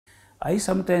I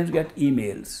sometimes get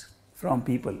emails from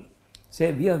people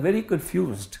say, we are very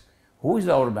confused. Who is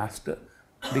our master?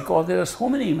 Because there are so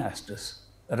many masters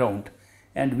around,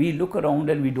 and we look around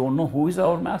and we don't know who is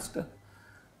our master.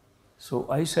 So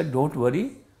I said, don't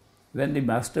worry. When the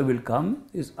master will come,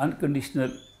 his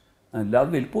unconditional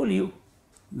love will pull you.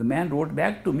 The man wrote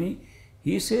back to me.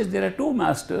 He says, there are two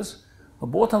masters.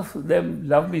 Both of them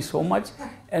love me so much,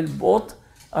 and both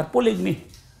are pulling me.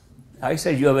 I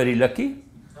said, you are very lucky.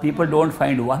 People don't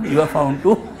find one, you have found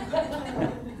two.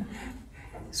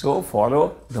 So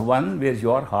follow the one where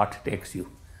your heart takes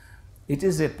you. It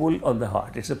is a pull on the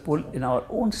heart. It's a pull in our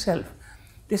own self.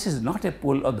 This is not a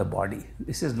pull on the body.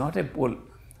 This is not a pull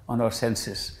on our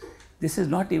senses. This is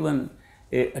not even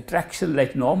an attraction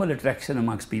like normal attraction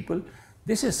amongst people.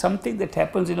 This is something that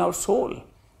happens in our soul.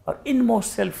 Our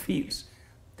inmost self feels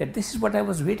that this is what I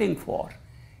was waiting for.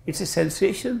 It's a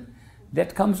sensation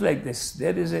that comes like this.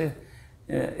 There is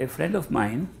a friend of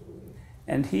mine,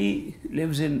 and he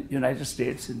lives in United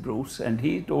States, in Bruce, and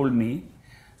he told me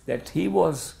that he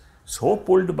was so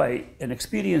pulled by an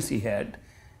experience he had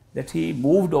that he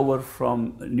moved over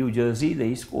from New Jersey, the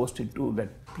East Coast, into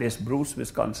that place, Bruce,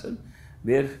 Wisconsin,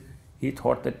 where he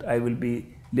thought that I will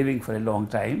be living for a long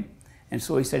time. And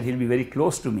so he said he'll be very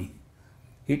close to me.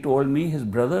 He told me his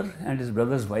brother and his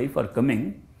brother's wife are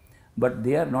coming, but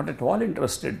they are not at all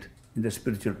interested in the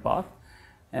spiritual path.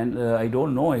 And I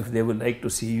don't know if they would like to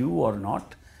see you or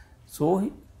not.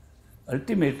 So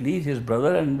ultimately his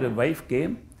brother and the wife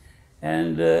came,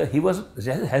 and he was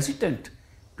hesitant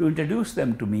to introduce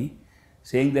them to me,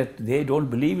 saying that they don't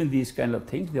believe in these kind of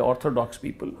things. They're orthodox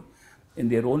people in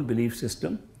their own belief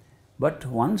system. But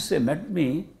once they met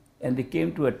me and they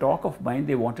came to a talk of mine,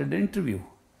 they wanted an interview.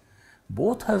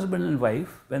 Both husband and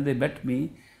wife, when they met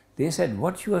me, they said,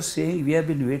 what you are saying, we have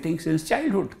been waiting since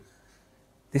childhood.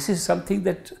 This is something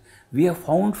that we have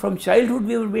found from childhood,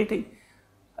 we were waiting.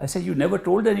 I said, you never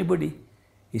told anybody.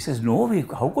 He says, no,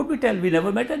 how could we tell? We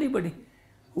never met anybody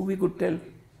who we could tell.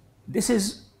 This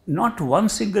is not one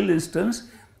single instance.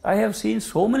 I have seen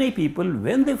so many people,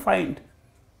 when they find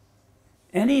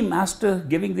any master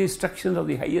giving the instructions of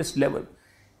the highest level,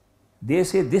 they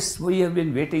say, this we have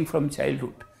been waiting from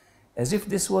childhood. As if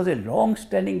this was a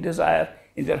long-standing desire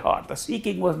in their heart. The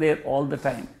seeking was there all the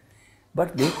time.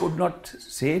 But they could not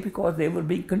say because they were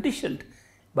being conditioned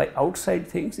by outside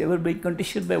things. They were being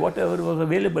conditioned by whatever was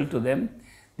available to them.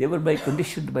 They were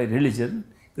conditioned by religion,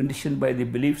 conditioned by the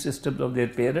belief systems of their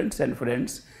parents and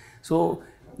friends. So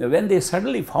when they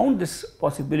suddenly found this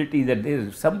possibility that there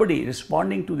is somebody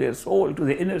responding to their soul, to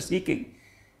their inner seeking,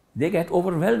 they get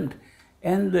overwhelmed.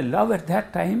 And the love at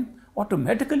that time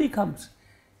automatically comes.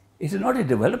 It is not a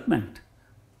development.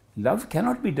 Love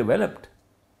cannot be developed.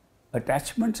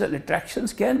 Attachments and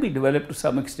attractions can be developed to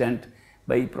some extent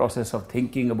by process of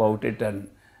thinking about it and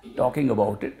talking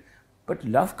about it. But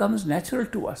love comes natural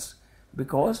to us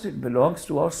because it belongs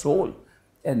to our soul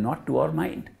and not to our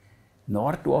mind,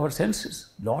 nor to our senses,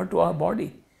 nor to our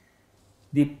body.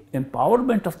 The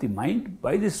empowerment of the mind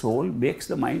by the soul makes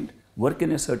the mind work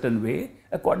in a certain way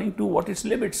according to what its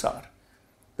limits are.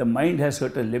 The mind has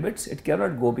certain limits, it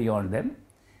cannot go beyond them.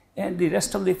 And the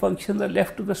rest of the functions are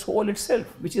left to the soul itself,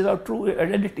 which is our true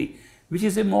identity, which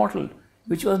is immortal,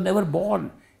 which was never born,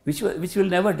 which will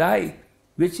never die,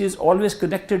 which is always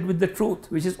connected with the truth,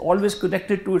 which is always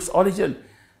connected to its origin.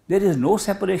 There is no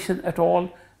separation at all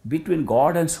between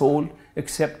God and soul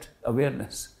except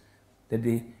awareness. That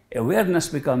the awareness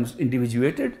becomes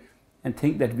individuated and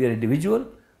think that we are individual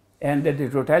and that the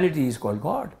totality is called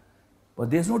God.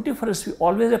 But there is no difference, we are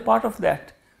always a part of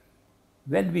that.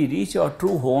 When we reach our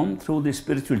true home through the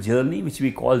spiritual journey, which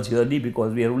we call journey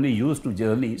because we are only used to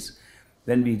journeys,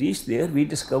 when we reach there, we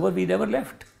discover we never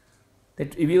left.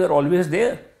 That we were always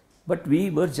there, but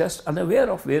we were just unaware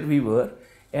of where we were.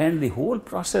 And the whole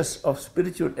process of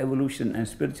spiritual evolution and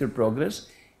spiritual progress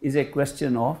is a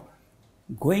question of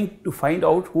going to find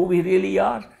out who we really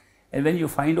are. And when you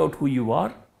find out who you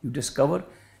are, you discover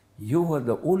you are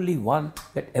the only one,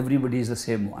 that everybody is the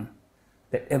same one,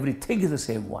 that everything is the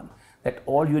same one, that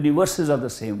all universes are the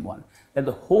same one, that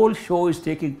the whole show is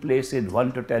taking place in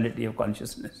one totality of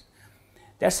consciousness.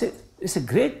 It's a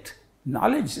great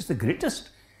knowledge, it's the greatest,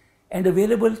 and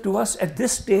available to us at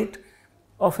this state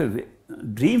of a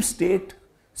dream state,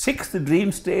 sixth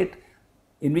dream state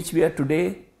in which we are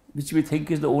today, which we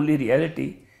think is the only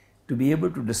reality. To be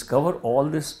able to discover all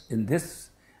this in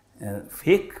this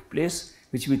fake place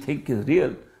which we think is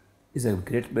real is a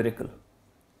great miracle.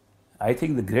 I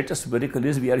think the greatest miracle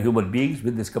is we are human beings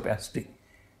with this capacity.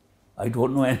 I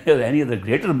don't know any other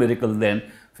greater miracle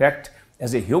than fact,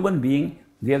 as a human being,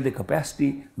 we have the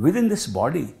capacity within this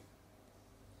body.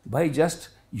 by just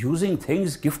using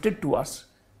things gifted to us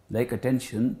like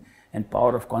attention and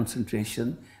power of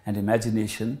concentration and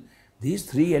imagination. These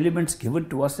three elements given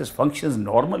to us as functions,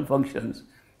 normal functions,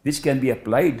 which can be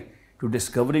applied to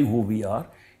discovering who we are,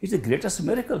 is the greatest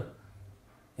miracle.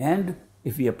 And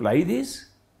if we apply these,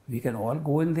 we can all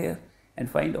go in there and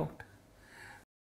find out.